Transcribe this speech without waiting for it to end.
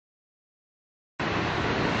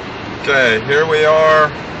Okay, here we are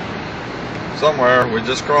somewhere. We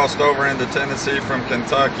just crossed over into Tennessee from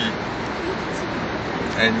Kentucky,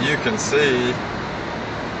 and you can see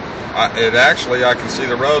I can see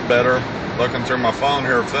the road better looking through my phone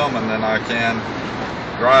here filming than I can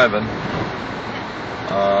driving.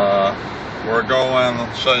 We're going,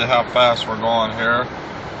 I'll show you how fast we're going here.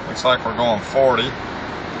 Looks like we're going 40. You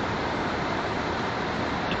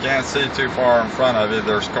can't see too far in front of you.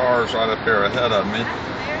 There's cars right up here ahead of me.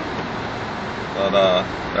 But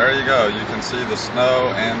there you go. You can see the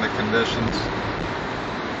snow and the conditions.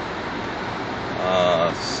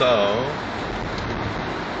 So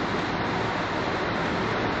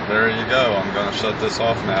there you go. I'm going to shut this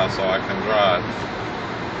off now so I can drive.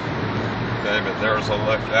 Okay, but there's a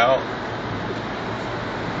lookout.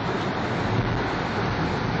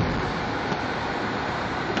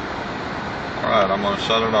 Alright, I'm going to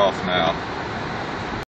shut it off now.